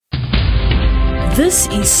This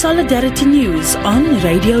is Solidarity News on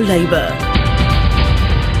Radio Labour.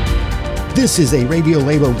 This is a Radio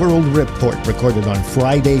Labour World Report recorded on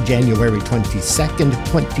Friday, January 22nd,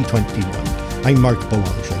 2021. I'm Mark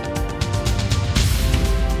Belanger.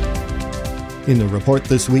 In the report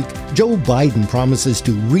this week, Joe Biden promises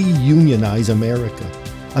to re-unionize America.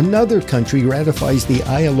 Another country ratifies the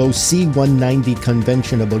ILO C-190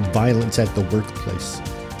 Convention about violence at the workplace.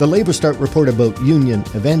 The LabourStart report about union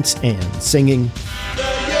events and singing. The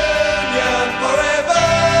union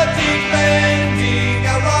forever defending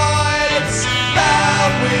our rights.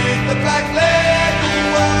 Down with the black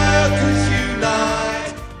label workers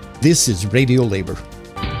unite. This is Radio Labour.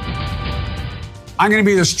 I'm going to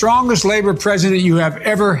be the strongest Labour president you have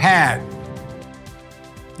ever had.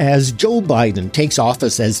 As Joe Biden takes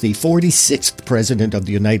office as the 46th President of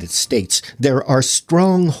the United States, there are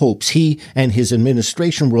strong hopes he and his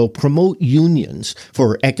administration will promote unions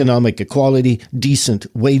for economic equality, decent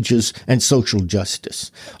wages, and social justice.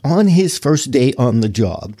 On his first day on the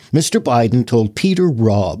job, Mr. Biden told Peter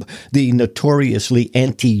Robb, the notoriously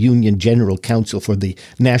anti-union general counsel for the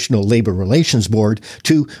National Labor Relations Board,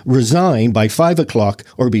 to resign by 5 o'clock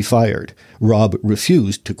or be fired. Robb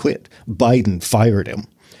refused to quit. Biden fired him.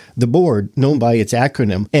 The board, known by its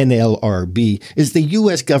acronym NLRB, is the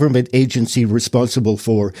U.S. government agency responsible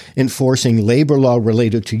for enforcing labor law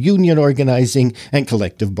related to union organizing and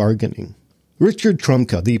collective bargaining. Richard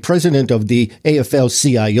Trumka, the president of the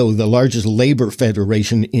AFL-CIO, the largest labor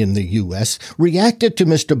federation in the U.S., reacted to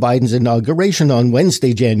Mr. Biden's inauguration on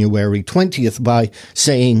Wednesday, January 20th by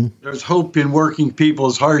saying, "There's hope in working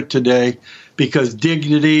people's heart today because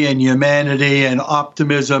dignity and humanity and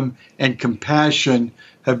optimism and compassion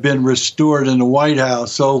have been restored in the White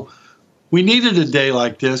House. So we needed a day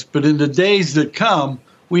like this, but in the days that come,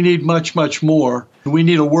 we need much, much more. We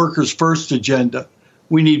need a workers' first agenda.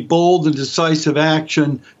 We need bold and decisive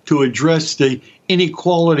action to address the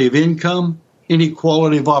inequality of income,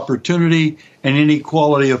 inequality of opportunity, and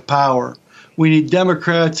inequality of power. We need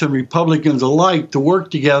Democrats and Republicans alike to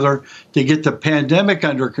work together to get the pandemic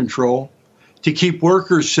under control, to keep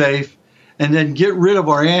workers safe, and then get rid of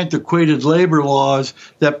our antiquated labor laws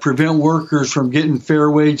that prevent workers from getting fair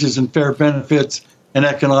wages and fair benefits and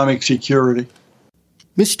economic security."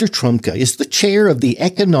 Mr. Trumka is the chair of the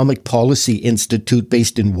Economic Policy Institute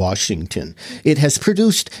based in Washington. It has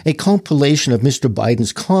produced a compilation of Mr.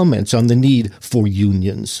 Biden's comments on the need for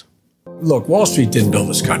unions. Look, Wall Street didn't build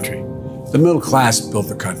this country. The middle class built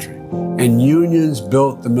the country. And unions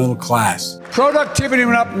built the middle class. Productivity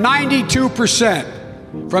went up 92%.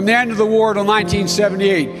 From the end of the war till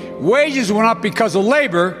 1978, wages went up because of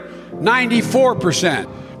labor 94%.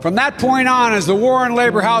 From that point on, as the war in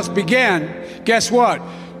Labor House began, guess what?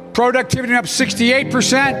 Productivity went up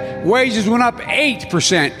 68%, wages went up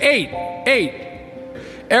 8%. 8.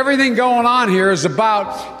 Everything going on here is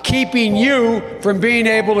about keeping you from being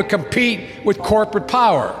able to compete with corporate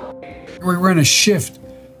power. We're going to shift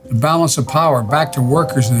the balance of power back to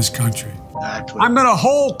workers in this country. Exactly. I'm going to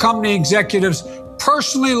hold company executives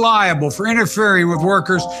personally liable for interfering with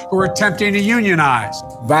workers who are attempting to unionize.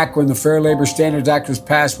 Back when the Fair Labor Standards Act was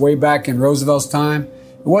passed way back in Roosevelt's time,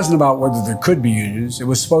 it wasn't about whether there could be unions. It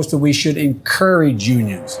was supposed to we should encourage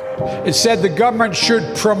unions. It said the government should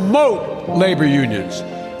promote labor unions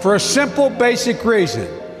for a simple, basic reason.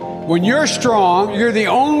 When you're strong, you're the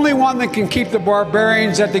only one that can keep the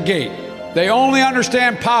barbarians at the gate. They only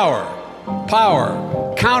understand power,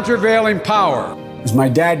 countervailing power. As my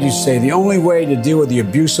dad used to say, the only way to deal with the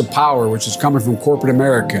abuse of power, which is coming from corporate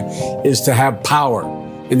America, is to have power.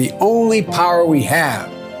 And the only power we have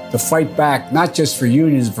to fight back, not just for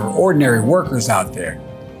unions, but for ordinary workers out there,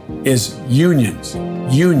 is unions.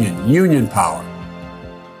 Union power.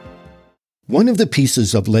 One of the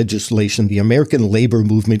pieces of legislation the American labor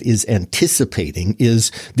movement is anticipating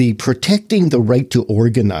is the Protecting the Right to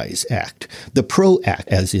Organize Act. The PRO Act,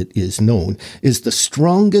 as it is known, is the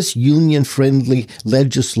strongest union-friendly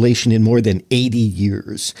legislation in more than 80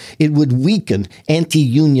 years. It would weaken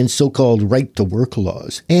anti-union so-called right-to-work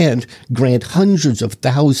laws and grant hundreds of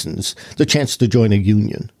thousands the chance to join a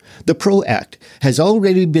union. The PRO Act has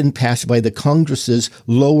already been passed by the Congress's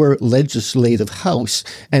lower legislative house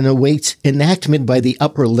and awaits enactment by the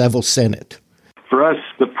upper-level Senate. For us,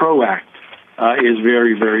 the PRO Act is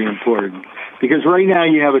very, very important because right now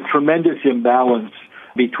you have a tremendous imbalance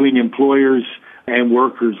between employers and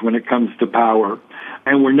workers when it comes to power.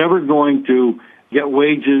 And we're never going to get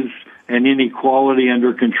wages and inequality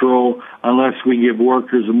under control unless we give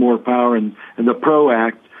workers more power. And the PRO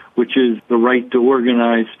Act, which is the Right to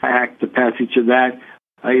Organize Act, the passage of that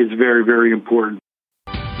is very, very important.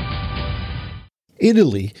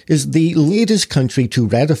 Italy is the latest country to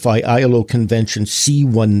ratify ILO Convention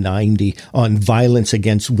C-190 on violence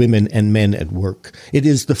against women and men at work. It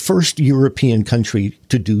is the first European country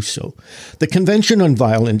to do so. The Convention on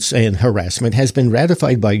Violence and Harassment has been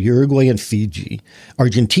ratified by Uruguay and Fiji.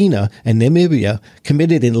 Argentina and Namibia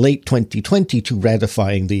committed in late 2020 to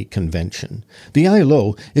ratifying the convention. The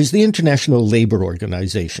ILO is the International Labour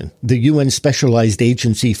Organization, the UN specialized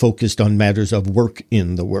agency focused on matters of work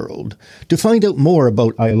in the world. To find out more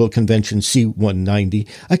about ILO Convention C-190,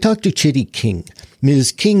 I talked to Chitty King.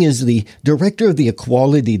 Ms. King is the Director of the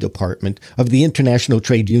Equality Department of the International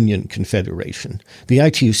Trade Union Confederation. The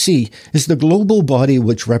ITUC is the global body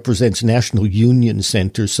which represents national union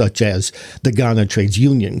centers such as the Ghana Trades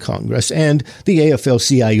Union Congress and the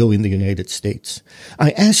AFL-CIO in the United States.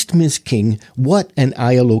 I asked Ms. King what an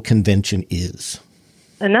ILO convention is.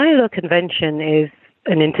 An ILO convention is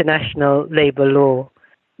an international labor law.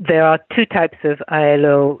 There are two types of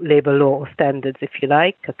ILO labor law or standards, if you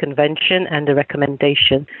like, a convention and a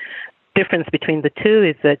recommendation. Difference between the two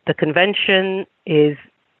is that the convention is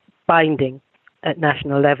binding at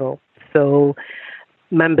national level. So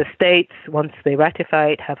member states, once they ratify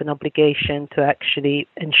it, have an obligation to actually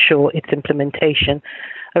ensure its implementation.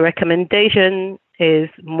 A recommendation is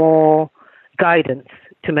more guidance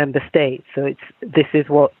to member states. So this is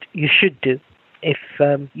what you should do if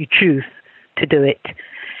you choose to do it.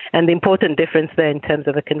 And the important difference there in terms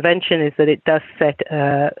of a convention is that it does set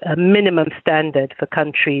a minimum standard for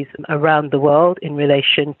countries around the world in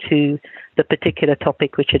relation to the particular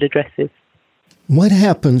topic which it addresses. What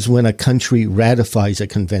happens when a country ratifies a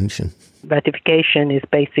convention? Ratification is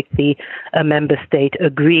basically a member state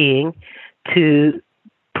agreeing to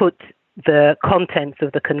put the contents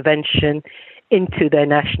of the convention into their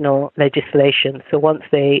national legislation. So once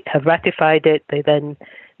they have ratified it, they then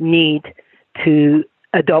need to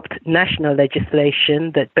adopt national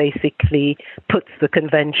legislation that basically puts the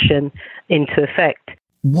convention into effect.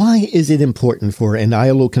 Why is it important for an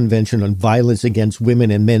ILO Convention on Violence Against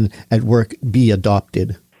Women and Men at Work be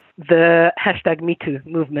adopted? The #MeToo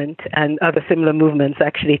movement and other similar movements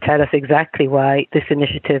actually tell us exactly why this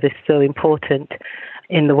initiative is so important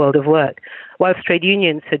in the world of work. Whilst trade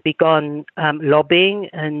unions had begun lobbying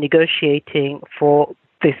and negotiating for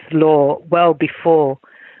this law well before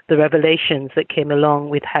the revelations that came along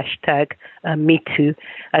with #MeToo,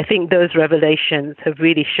 I think those revelations have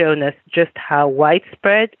really shown us just how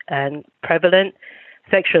widespread and prevalent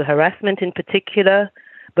sexual harassment in particular,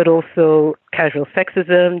 but also casual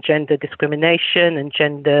sexism, gender discrimination, and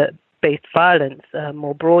gender-based violence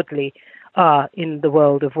more broadly are in the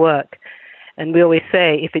world of work. And we always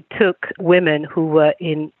say if it took women who were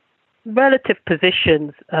in relative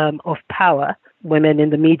positions of power, women in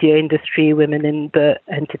the media industry, women in the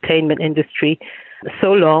entertainment industry,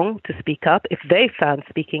 so long to speak up, if they found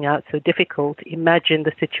speaking out so difficult, imagine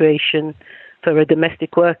the situation for a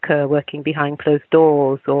domestic worker working behind closed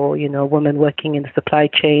doors, or, a woman working in the supply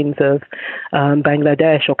chains of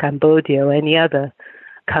Bangladesh or Cambodia or any other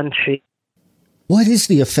country. What is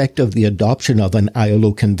the effect of the adoption of an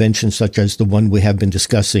ILO convention such as the one we have been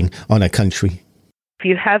discussing on a country? If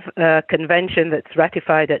you have a convention that's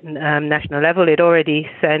ratified at national level, it already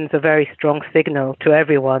sends a very strong signal to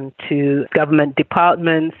everyone, to government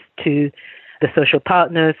departments, to the social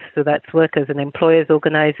partners, so that's workers and employers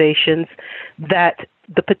organizations, that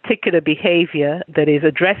the particular behavior that is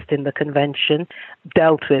addressed in the convention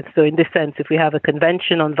dealt with. So in this sense, if we have a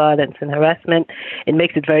convention on violence and harassment, it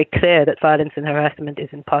makes it very clear that violence and harassment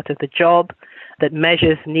isn't part of the job, that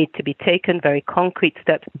measures need to be taken, very concrete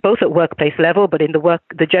steps, both at workplace level, but in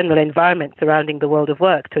the general environment surrounding the world of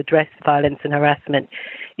work to address violence and harassment.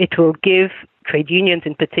 It will give trade unions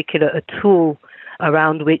in particular a tool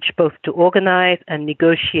around which both to organize and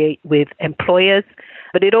negotiate with employers.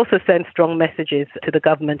 But it also sends strong messages to the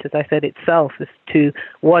government, as I said, itself, as to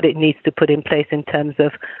what it needs to put in place in terms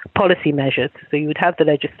of policy measures. So you would have the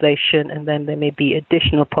legislation, and then there may be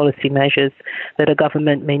additional policy measures that a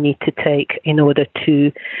government may need to take in order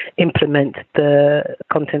to implement the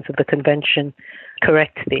contents of the convention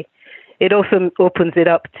correctly. It also opens it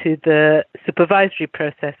up to the supervisory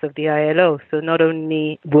process of the ILO. So not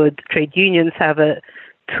only would trade unions have a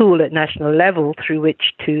tool at national level through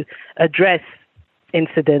which to address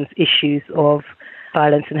incidents, issues of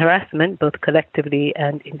violence and harassment, both collectively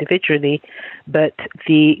and individually, but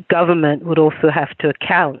the government would also have to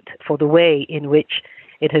account for the way in which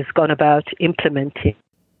it has gone about implementing.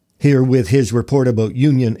 Here with his report about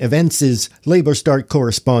union events is LabourStart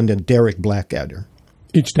correspondent Derek Blackadder.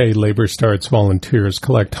 Each day, LabourStart's volunteers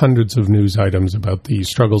collect hundreds of news items about the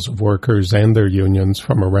struggles of workers and their unions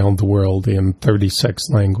from around the world in 36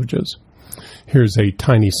 languages. Here's a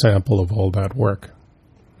tiny sample of all that work.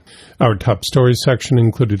 Our top stories section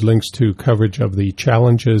included links to coverage of the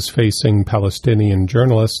challenges facing Palestinian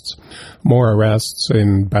journalists, more arrests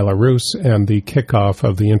in Belarus, and the kickoff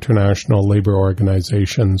of the International Labour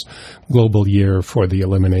Organization's Global Year for the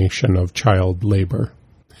Elimination of Child Labour.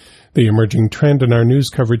 The emerging trend in our news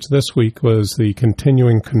coverage this week was the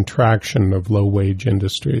continuing contraction of low-wage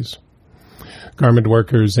industries. Garment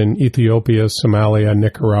workers in Ethiopia, Somalia,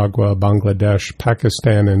 Nicaragua, Bangladesh,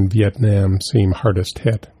 Pakistan, and Vietnam seem hardest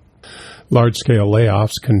hit. Large-scale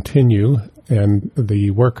layoffs continue, and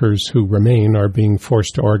the workers who remain are being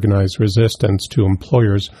forced to organize resistance to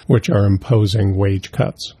employers which are imposing wage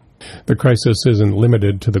cuts. The crisis isn't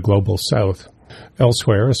limited to the global south.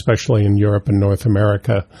 Elsewhere, especially in Europe and North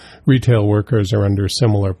America, retail workers are under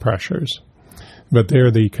similar pressures. But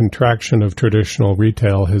there, the contraction of traditional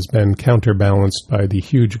retail has been counterbalanced by the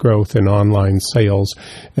huge growth in online sales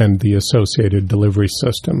and the associated delivery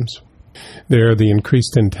systems. There, the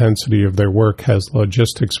increased intensity of their work has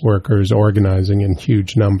logistics workers organizing in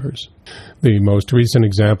huge numbers. The most recent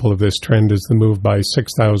example of this trend is the move by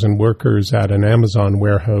 6,000 workers at an Amazon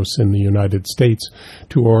warehouse in the United States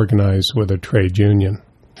to organize with a trade union.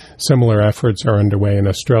 Similar efforts are underway in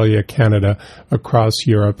Australia, Canada, across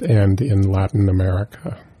Europe, and in Latin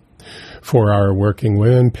America. For our Working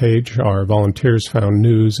Women page, our volunteers found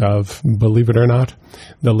news of, believe it or not,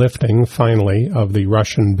 the lifting, finally, of the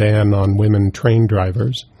Russian ban on women train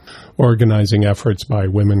drivers, organizing efforts by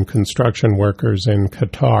women construction workers in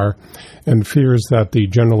Qatar, and fears that the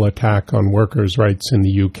general attack on workers' rights in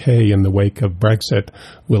the UK in the wake of Brexit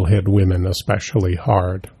will hit women especially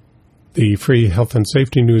hard. The free health and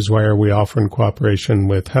safety newswire we offer in cooperation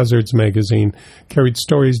with Hazards magazine carried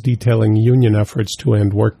stories detailing union efforts to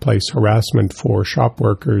end workplace harassment for shop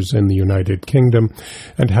workers in the United Kingdom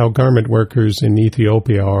and how garment workers in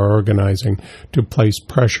Ethiopia are organizing to place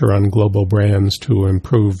pressure on global brands to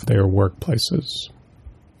improve their workplaces.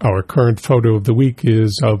 Our current photo of the week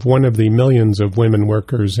is of one of the millions of women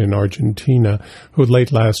workers in Argentina who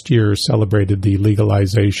late last year celebrated the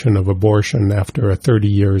legalization of abortion after a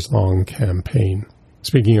 30-years-long campaign.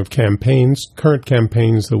 Speaking of campaigns, current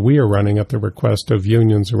campaigns that we are running at the request of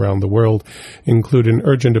unions around the world include an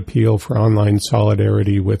urgent appeal for online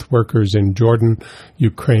solidarity with workers in Jordan,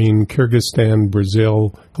 Ukraine, Kyrgyzstan,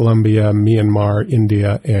 Brazil, Colombia, Myanmar,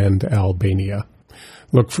 India, and Albania.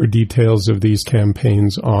 Look for details of these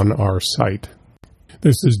campaigns on our site.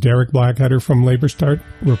 This is Derek Blackadder from LabourStart,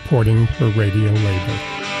 reporting for Radio Labour.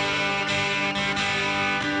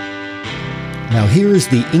 Now here is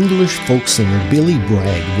the English folk singer Billy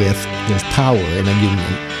Bragg with There's Power in a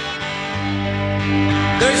Union.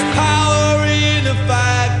 There's power in a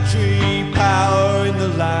factory, power in the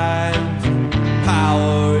land,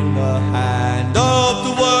 power in the hand of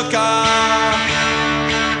the worker.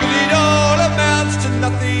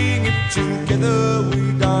 Nothing if together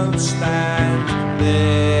we don't stand.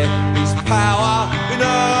 There is power in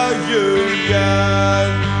a union.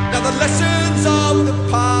 Now the lessons of the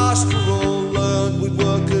past were all learned with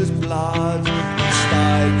workers' blood.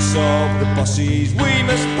 Mistakes of the bosses we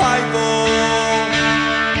must pay for.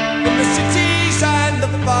 From the cities and the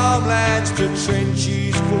farmlands to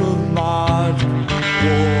trenches full of mud.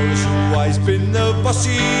 War has always been the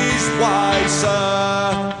bosses' way,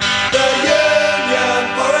 sir.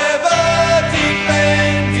 Forever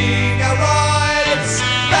defending our rights,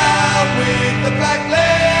 down with the black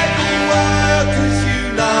leg, workers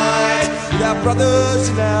unite, with our brothers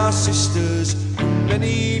and our sisters from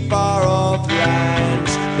many far-off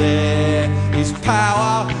lands. There is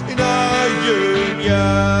power in a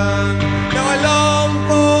union. Now I long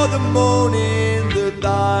for the morning that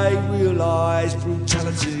they realise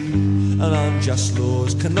brutality and unjust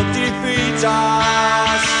laws cannot defeat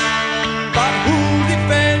us. But who'll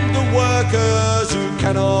defend the workers who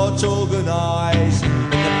cannot organise when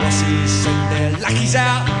the bosses send their lackeys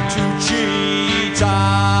out to cheat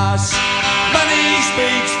us? Money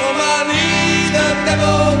speaks for money, the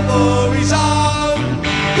devil for his own.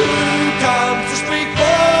 Who comes to speak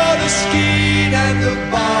for the skin and the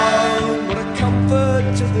bone? What a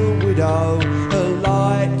comfort to the widow, a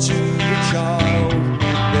light to the child.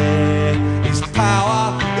 There is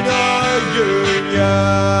power in a union.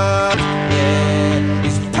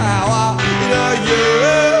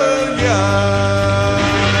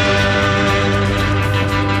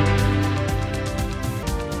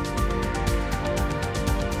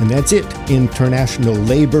 And that's it. International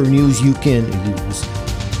labor news you can use.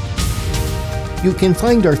 You can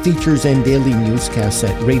find our features and daily newscasts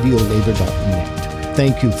at radiolabor.net.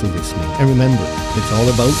 Thank you for listening. And remember, it's all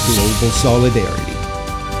about global solidarity.